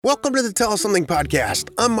Welcome to the Tell Us Something podcast.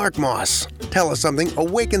 I'm Mark Moss. Tell Us Something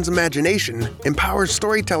awakens imagination, empowers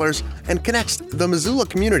storytellers, and connects the Missoula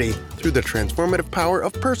community through the transformative power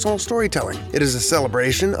of personal storytelling. It is a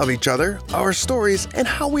celebration of each other, our stories, and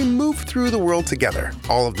how we move through the world together.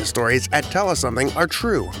 All of the stories at Tell Us Something are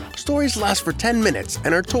true. Stories last for 10 minutes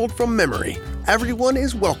and are told from memory. Everyone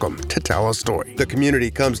is welcome to tell a story. The community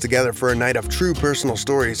comes together for a night of true personal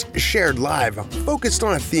stories, shared live, focused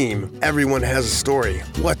on a theme. Everyone has a story.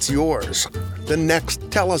 What's yours? The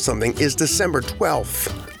next Tell Us Something is December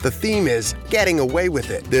 12th. The theme is Getting Away With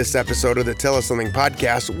It. This episode of the Tell Us Something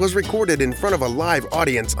podcast was recorded in front of a live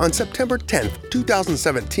audience on September 10th,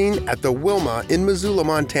 2017 at the Wilma in Missoula,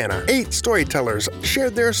 Montana. 8 storytellers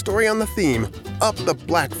shared their story on the theme, Up the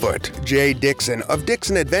Blackfoot. Jay Dixon of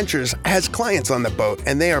Dixon Adventures has clients on the boat,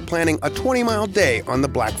 and they are planning a 20-mile day on the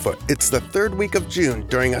Blackfoot. It's the 3rd week of June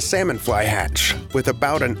during a salmon fly hatch. With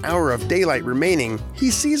about an hour of daylight remaining, he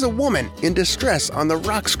sees a woman in distress on the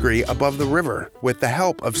rock scree above the river. With the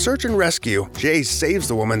help of search and rescue, Jay saves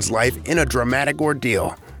the woman's life in a dramatic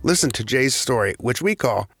ordeal. Listen to Jay's story, which we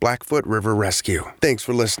call Blackfoot River Rescue. Thanks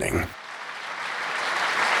for listening.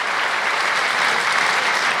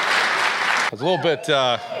 I was a little bit,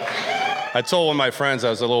 I told one of my friends I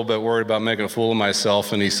was a little bit worried about making a fool of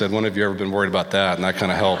myself, and he said, "When have you ever been worried about that?" And that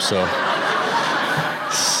kind of helped, so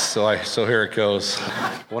here it goes.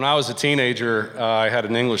 When I was a teenager, I had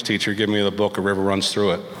an English teacher give me the book, A River Runs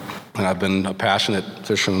Through It. And I've been a passionate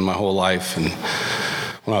fisherman my whole life. And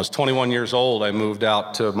when I was 21 years old, I moved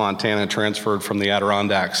out to Montana and transferred from the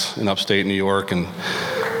Adirondacks in upstate New York. And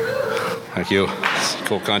thank you, it's a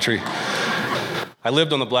cool country. I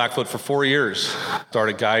lived on the Blackfoot for 4 years.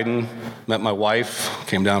 Started guiding, met my wife,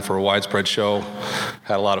 came down for a widespread show,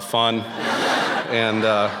 had a lot of fun. And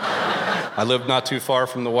I lived not too far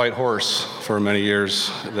from the White Horse for many years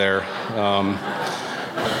there.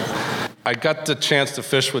 I got the chance to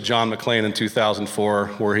fish with John McLean in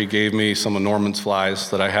 2004, where he gave me some of Norman's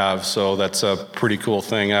flies that I have, so that's a pretty cool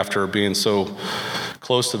thing after being so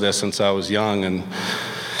close to this since I was young. And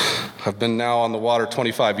I've been now on the water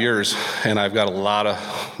 25 years, and I've got a lot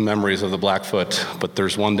of memories of the Blackfoot, but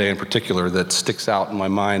there's one day in particular that sticks out in my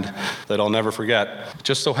mind that I'll never forget. It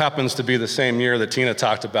just so happens to be the same year that Tina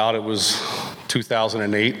talked about. It was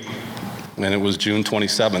 2008, and it was June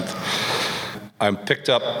 27th. I picked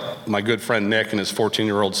up my good friend Nick and his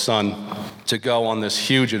 14-year-old son to go on this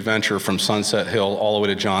huge adventure from Sunset Hill all the way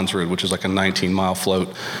to Johns Rood, which is like a 19-mile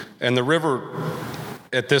float. And the river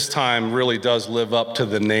at this time really does live up to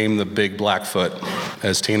the name, the Big Blackfoot,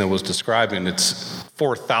 as Tina was describing. It's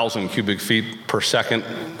 4,000 cubic feet per second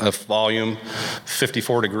of volume,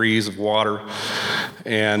 54 degrees of water,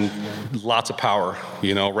 and lots of power,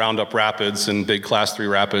 Roundup rapids and big class 3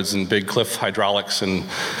 rapids and big cliff hydraulics. And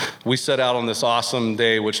we set out on this awesome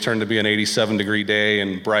day, which turned to be an 87-degree day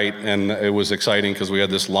and bright, and it was exciting because we had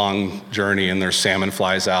this long journey and there's salmon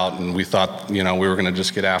flies out, and we thought, we were gonna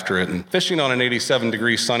just get after it. And fishing on an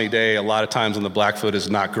 87-degree sunny day, a lot of times on the Blackfoot is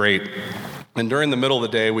not great. And during the middle of the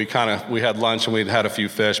day, we had lunch and we'd had a few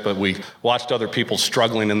fish, but we watched other people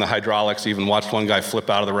struggling in the hydraulics, even watched one guy flip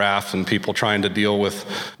out of the raft and people trying to deal with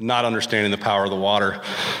not understanding the power of the water.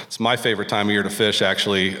 It's my favorite time of year to fish,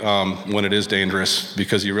 actually, when it is dangerous,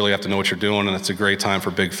 because you really have to know what you're doing, and it's a great time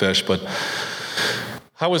for big fish. But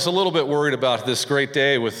I was a little bit worried about this great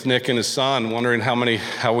day with Nick and his son, wondering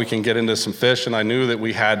how we can get into some fish, and I knew that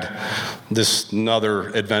we had this another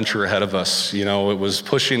adventure ahead of us. It was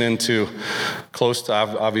pushing into close to,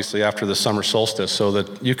 obviously, after the summer solstice, so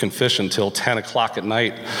that you can fish until 10 o'clock at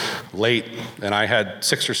night, late, and I had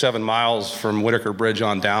 6 or 7 miles from Whitaker Bridge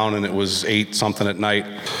on down, and it was 8 something at night.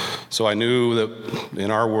 So I knew that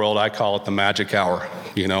in our world, I call it the magic hour.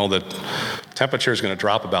 The temperature is going to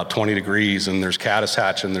drop about 20 degrees, and there's caddis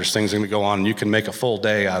hatch, and there's things going to go on, and you can make a full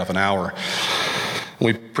day out of an hour.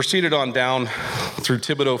 We proceeded on down through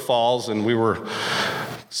Thibodaux Falls, and we were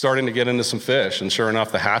starting to get into some fish, and sure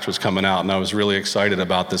enough, the hatch was coming out, and I was really excited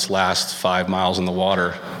about this last 5 miles in the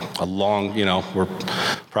water. A long, we're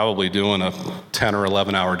probably doing a 10 or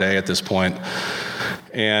 11 hour day at this point.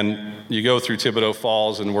 And you go through Thibodaux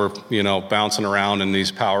Falls, and we're, bouncing around in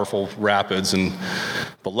these powerful rapids, and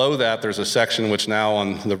below that, there's a section which now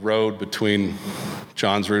on the road between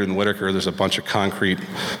Johns Rood and Whitaker, there's a bunch of concrete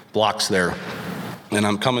blocks there. And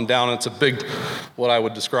I'm coming down, and it's a big, what I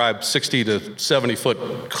would describe 60 to 70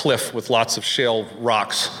 foot cliff with lots of shale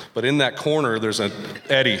rocks. But in that corner, there's an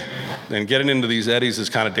eddy. And getting into these eddies is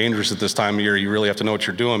kind of dangerous at this time of year. You really have to know what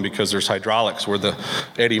you're doing because there's hydraulics where the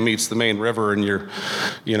eddy meets the main river, and you're,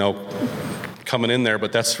 coming in there,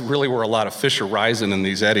 but that's really where a lot of fish are rising in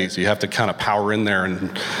these eddies. You have to kind of power in there,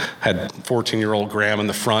 and had 14-year-old Graham in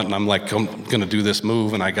the front, and I'm like, I'm gonna do this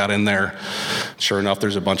move, and I got in there. Sure enough,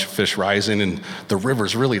 there's a bunch of fish rising, and the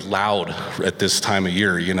river's really loud at this time of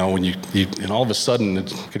year, you know, when you and all of a sudden you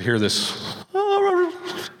could hear this.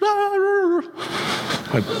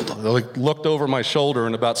 I looked over my shoulder,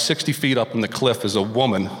 and about 60 feet up in the cliff is a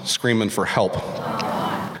woman screaming for help.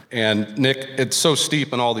 And Nick, it's so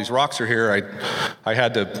steep and all these rocks are here, I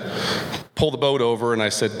had to pull the boat over, and I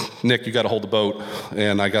said, Nick, you gotta hold the boat,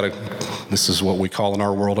 and this is what we call in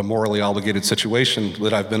our world a morally obligated situation,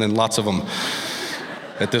 that I've been in lots of them.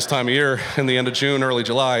 At this time of year, in the end of June, early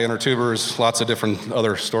July, inner tubers, lots of different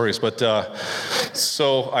other stories. But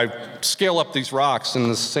so I scale up these rocks in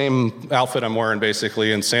the same outfit I'm wearing,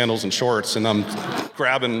 basically, in sandals and shorts, and I'm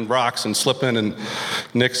grabbing rocks and slipping, and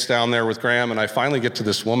Nick's down there with Graham, and I finally get to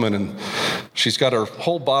this woman, and she's got her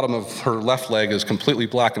whole bottom of her left leg is completely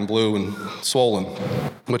black and blue and swollen,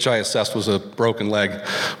 which I assessed was a broken leg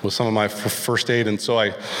with some of my first aid. And so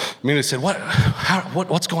I immediately said,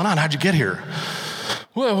 what's going on? How'd you get here?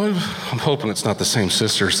 Well, I'm hoping it's not the same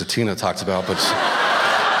sisters that Tina talked about, but it's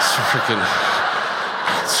freaking...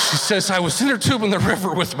 She says, I was inner tubing the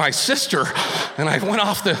river with my sister, and I went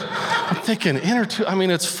off I'm thinking, inner tube, I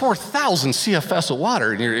mean, it's 4,000 CFS of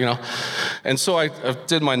water, you know. And so I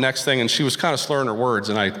did my next thing, and she was kind of slurring her words,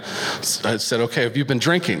 and I said, okay, have you been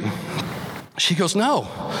drinking? She goes, no,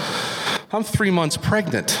 I'm 3 months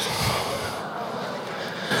pregnant.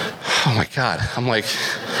 Oh my God, I'm like...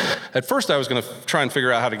 At first, I was going to try and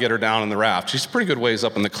figure out how to get her down in the raft. She's a pretty good ways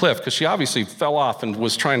up in the cliff, because she obviously fell off and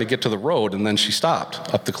was trying to get to the road, and then she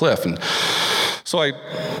stopped up the cliff. And so I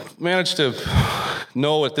managed to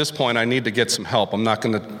know at this point I need to get some help. I'm not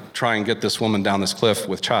going to try and get this woman down this cliff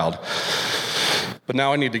with child. But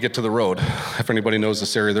now I need to get to the road. If anybody knows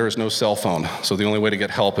this area, there is no cell phone. So the only way to get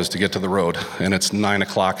help is to get to the road. And it's 9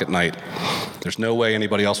 o'clock at night. There's no way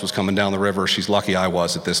anybody else was coming down the river. She's lucky I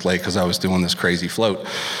was at this lake, because I was doing this crazy float.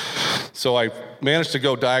 So I managed to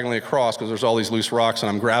go diagonally across, because there's all these loose rocks, and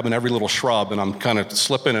I'm grabbing every little shrub, and I'm kind of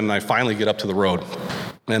slipping, and I finally get up to the road.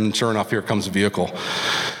 And sure enough, here comes a vehicle.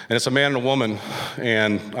 And it's a man and a woman,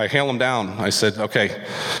 and I hail them down. I said, okay,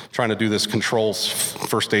 trying to do this controls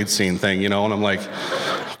first aid scene thing, you know, and I'm like,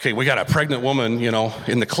 okay, we got a pregnant woman, you know,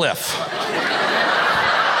 in the cliff.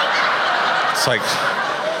 It's like,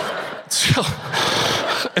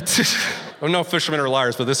 no fishermen are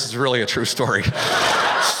liars, but this is really a true story.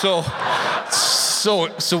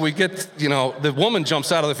 So we get, you know, the woman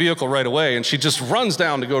jumps out of the vehicle right away, and she just runs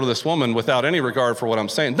down to go to this woman without any regard for what I'm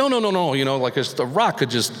saying. No, you know, like a rock could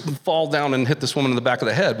just fall down and hit this woman in the back of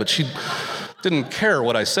the head, but she didn't care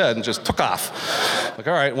what I said and just took off. Like,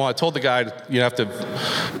 all right, well, I told the guy, you have to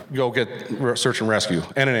go get search and rescue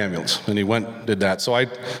and an ambulance, and he went and did that. So I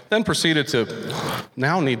then proceeded to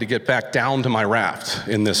now need to get back down to my raft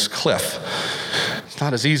in this cliff.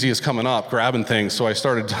 Not as easy as coming up, grabbing things, so I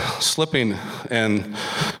started slipping and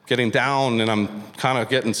getting down, and I'm kind of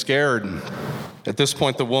getting scared. At this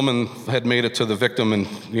point, the woman had made it to the victim, and,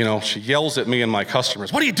 you know, she yells at me and my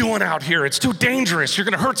customers, what are you doing out here? It's too dangerous. You're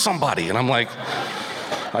going to hurt somebody. And I'm like,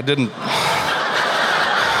 I did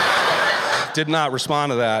not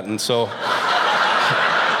respond to that, and so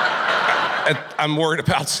I'm worried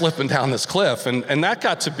about slipping down this cliff. And that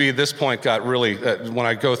got to be, this point got really, when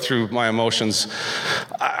I go through my emotions,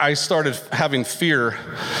 I started having fear,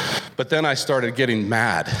 but then I started getting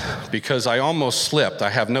mad because I almost slipped. I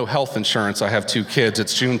have no health insurance. I have 2 kids.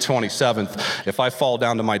 It's June 27th. If I fall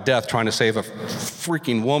down to my death trying to save a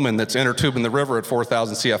freaking woman that's inner tubing the river at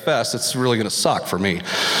 4,000 CFS, it's really going to suck for me.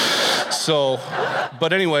 So,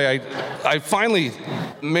 but anyway, I finally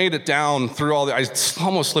made it down through all I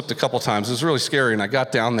almost slipped a couple times. It was really scary, and I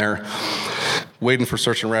got down there waiting for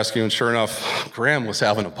search and rescue, and sure enough, Graham was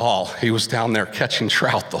having a ball. He was down there catching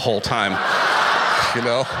trout the whole time, you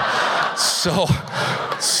know? So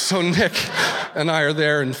Nick and I are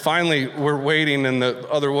there, and finally we're waiting, and the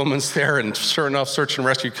other woman's there, and sure enough, search and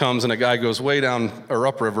rescue comes, and a guy goes way down or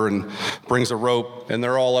upriver and brings a rope, and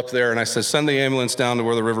they're all up there, and I said, send the ambulance down to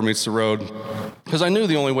where the river meets the road, because I knew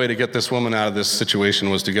the only way to get this woman out of this situation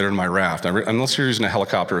was to get her in my raft, unless you're using a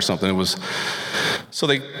helicopter or something. It was, so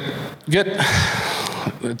they get...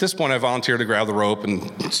 At this point, I volunteered to grab the rope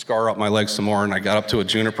and scar up my legs some more, and I got up to a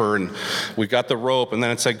juniper, and we got the rope, and then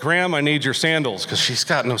it said, Graham, I need your sandals, because she's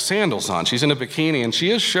got no sandals on. She's in a bikini, and she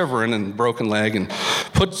is shivering and broken leg, and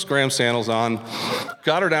puts Graham's sandals on,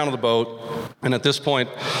 got her down to the boat, and at this point,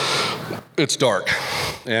 it's dark,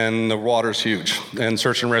 and the water's huge, and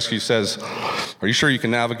search and rescue says, are you sure you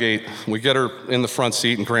can navigate? We get her in the front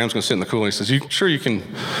seat, and Graham's gonna sit in the cooler. He says, you sure you can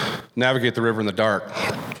navigate the river in the dark?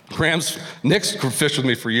 Nick's fished with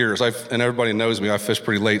me for years, and everybody knows me, I fish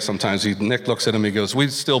pretty late sometimes. Nick looks at him, he goes,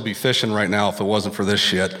 we'd still be fishing right now if it wasn't for this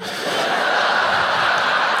shit.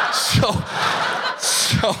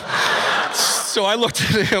 So I looked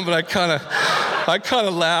at him, and I kind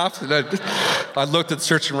of laughed, and I looked at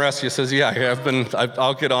search and rescue. Says, "Yeah,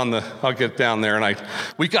 I'll get down there." And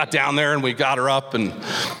we got down there, and we got her up, and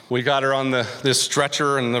we got her on this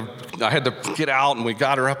stretcher, and I had to get out, and we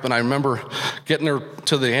got her up, and I remember getting her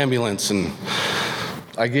to the ambulance, and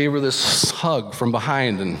I gave her this hug from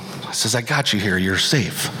behind, and I says, "I got you here. You're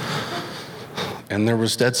safe." And there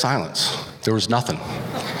was dead silence. There was nothing.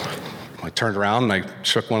 I turned around and I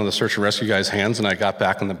shook one of the search and rescue guys' hands, and I got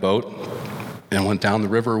back in the boat and went down the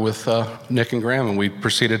river with Nick and Graham, and we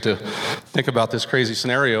proceeded to think about this crazy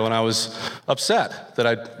scenario, and I was upset that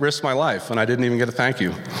I'd risked my life and I didn't even get a thank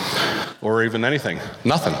you or even anything,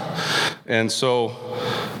 nothing. And so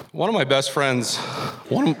one of my best friends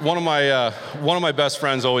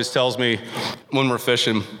always tells me when we're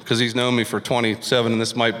fishing, because he's known me for 27, and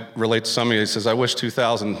this might relate to some of you, he says, I wish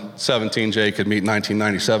 2017 Jay could meet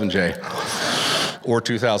 1997 Jay, or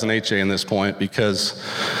 2008 Jay in this point, because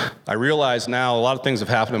I realize now a lot of things have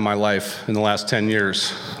happened in my life in the last 10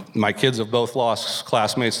 years. My kids have both lost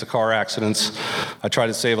classmates to car accidents. I tried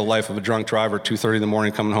to save a life of a drunk driver at 2:30 in the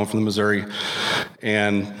morning coming home from the Missouri,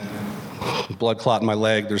 and blood clot in my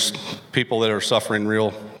leg. There's people that are suffering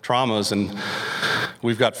real traumas, and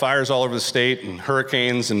we've got fires all over the state and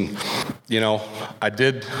hurricanes, and I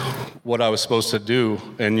did what I was supposed to do,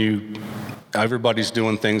 and everybody's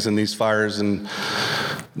doing things in these fires and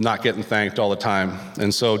not getting thanked all the time.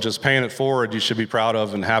 And so just paying it forward, you should be proud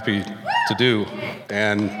of and happy to do,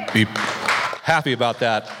 and be happy about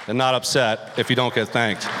that and not upset if you don't get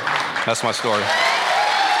thanked. That's my story.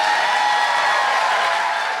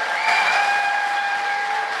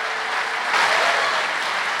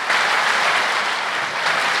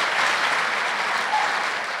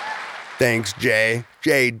 Thanks, Jay.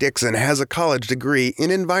 Jay Dixon has a college degree in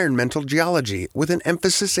environmental geology with an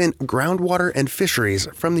emphasis in groundwater and fisheries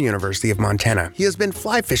from the University of Montana. He has been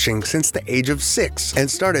fly fishing since the age of 6 and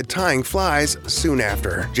started tying flies soon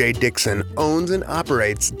after. Jay Dixon owns and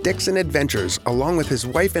operates Dixon Adventures along with his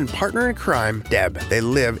wife and partner in crime, Deb. They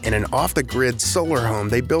live in an off-the-grid solar home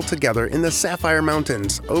they built together in the Sapphire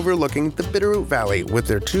Mountains overlooking the Bitterroot Valley with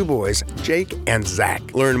their 2 boys, Jake and Zach.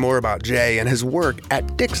 Learn more about Jay and his work at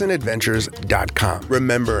DixonAdventures.com.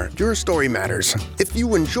 Remember, your story matters. If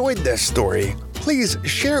you enjoyed this story, please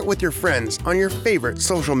share it with your friends on your favorite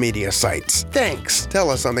social media sites. Thanks! Tell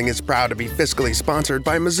Us Something is proud to be fiscally sponsored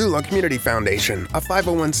by Missoula Community Foundation, a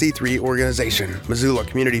 501c3 organization. Missoula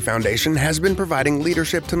Community Foundation has been providing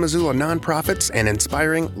leadership to Missoula nonprofits and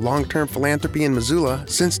inspiring long-term philanthropy in Missoula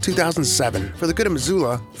since 2007. For the good of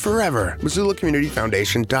Missoula, forever.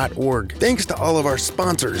 MissoulaCommunityFoundation.org. Thanks to all of our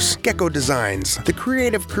sponsors. Gecko Designs. The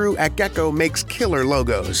creative crew at Gecko makes killer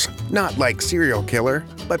logos. Not like Serial Killer,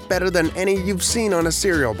 but better than any you've seen on a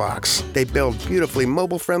cereal box. They build beautifully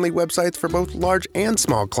mobile-friendly websites for both large and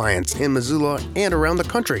small clients in Missoula and around the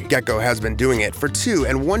country. Gecko has been doing it for 2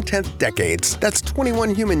 1/10 decades. That's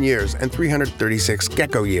 21 human years and 336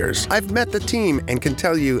 gecko years. I've met the team and can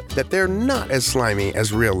tell you that they're not as slimy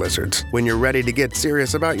as real lizards. When you're ready to get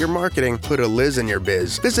serious about your marketing, put a Liz in your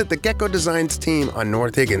biz. Visit the Gecko Designs team on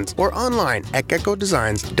North Higgins or online at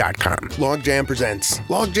geckodesigns.com. Logjam Presents.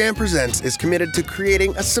 Logjam Presents is committed to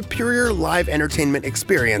creating a superior live entertainment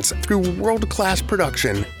experience through world-class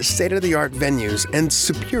production, state-of-the-art venues, and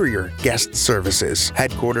superior guest services.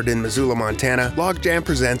 Headquartered in Missoula, Montana, Logjam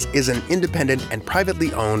Presents is an independent and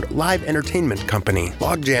privately owned live entertainment company.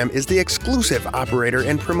 Logjam is the exclusive operator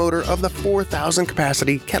and promoter of the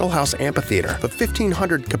 4,000-capacity Kettle House Amphitheater, the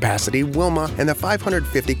 1,500-capacity Wilma, and the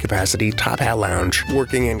 550-capacity Top Hat Lounge.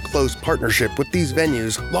 Working in close partnership with these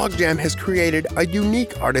venues, Logjam has created a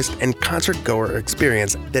unique artist and concert-goer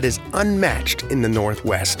experience that is unmatched in the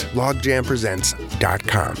Northwest.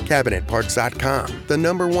 LogjamPresents.com. CabinetParts.com, the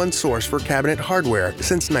 #1 source for cabinet hardware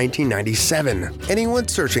since 1997. Anyone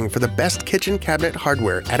searching for the best kitchen cabinet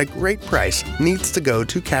hardware at a great price needs to go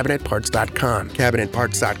to CabinetParts.com.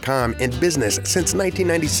 CabinetParts.com, in business since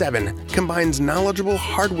 1997, combines knowledgeable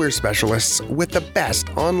hardware specialists with the best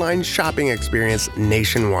online shopping experience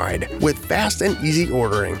nationwide. With fast and easy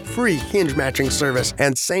ordering, free hinge matching service,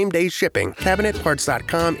 and same-day shipping,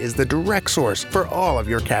 CabinetParts.com is the direct source for all of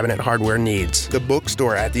your cabinet hardware needs. The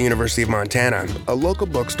bookstore at the University of Montana, a local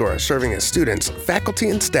bookstore serving as students, faculty,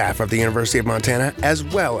 and staff of the University of Montana, as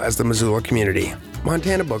well as the Missoula community.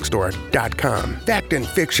 MontanaBookstore.com. Fact and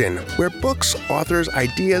Fiction, where books, authors,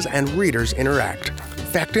 ideas, and readers interact.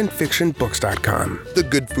 FactAndFictionBooks.com. The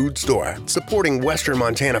Good Food Store. Supporting Western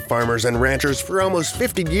Montana farmers and ranchers for almost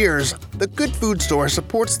 50 years, The Good Food Store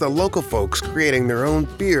supports the local folks creating their own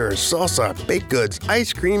beer, salsa, baked goods,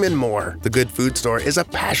 ice cream, and more. The Good Food Store is a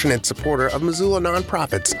passionate supporter of Missoula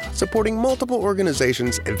nonprofits, supporting multiple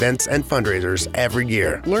organizations, events, and fundraisers every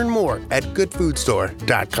year. Learn more at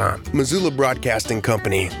GoodFoodStore.com. Missoula Broadcasting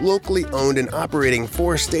Company, locally owned and operating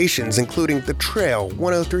 4 stations, including The Trail,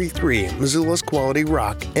 103.3, Missoula's Quality Rock,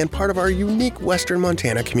 and part of our unique Western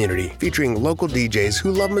Montana community, featuring local DJs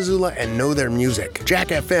who love Missoula and know their music. Jack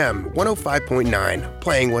FM 105.9,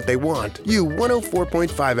 playing what they want. You 104.5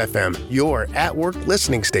 FM, your at-work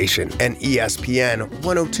listening station. And ESPN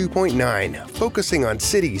 102.9, focusing on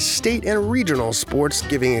city, state, and regional sports,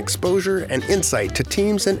 giving exposure and insight to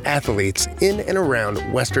teams and athletes in and around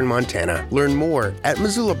Western Montana. Learn more at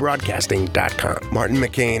MissoulaBroadcasting.com. Martin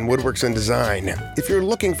McCain Woodworks and Design. If you're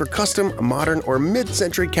looking for custom, modern, or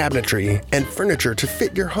mid-century cabinetry and furniture to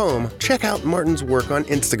fit your home, check out Martin's work on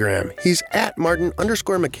Instagram. He's at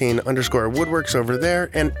Martin_McCain_Woodworks over there,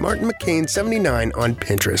 and Martin McCain 79 on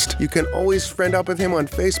Pinterest. You can always friend up with him on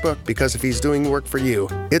Facebook, because if he's doing work for you,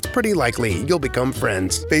 it's pretty likely you'll become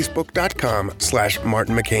friends.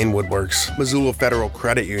 Facebook.com/Martin McCain Woodworks. Missoula Federal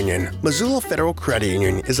Credit Union. Missoula Federal Credit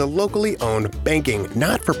Union is a locally owned banking,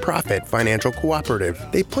 not-for-profit financial cooperative.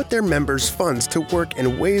 They put their members' funds to work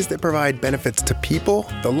in ways that provide benefits to people,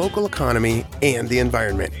 the local economy, and the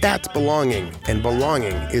environment. That's belonging, and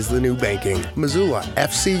belonging is the new banking.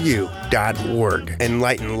 MissoulaFCU.org.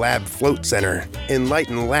 Enlighten Lab Float Center.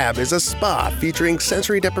 Enlighten Lab is a spa featuring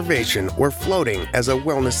sensory deprivation or floating as a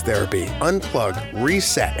wellness therapy. Unplug,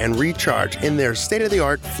 reset, and recharge in their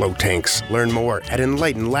state-of-the-art float tanks. Learn more at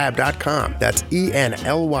EnlightenLab.com. That's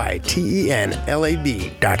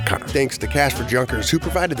ENLYTENLAB.com. Thanks to Cash for Junkers, who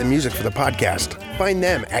provided the music for the podcast. Find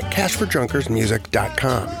them at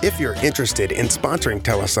cashforjunkersmusic.com. If you're interested in sponsoring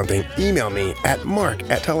Tell Us Something, email me at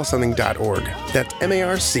mark@tellussomething.org. That's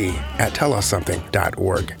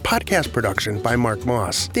MARC@tellussomething.org. Podcast production by Mark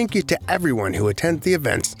Moss. Thank you to everyone who attends the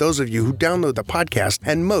events, those of you who download the podcast,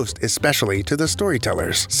 and most especially to the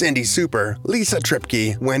storytellers: Cindy Super, Lisa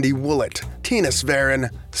Tripke, Wendy Woollett, Tina Sverin,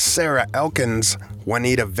 Sarah Elkins,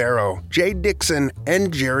 Juanita Vero, Jay Dixon,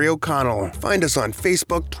 and Jerry O'Connell. Find us on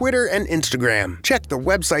Facebook, Twitter, and Instagram. Check the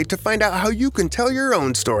website to find out how you can tell your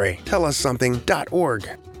own story. TellUsSomething.org.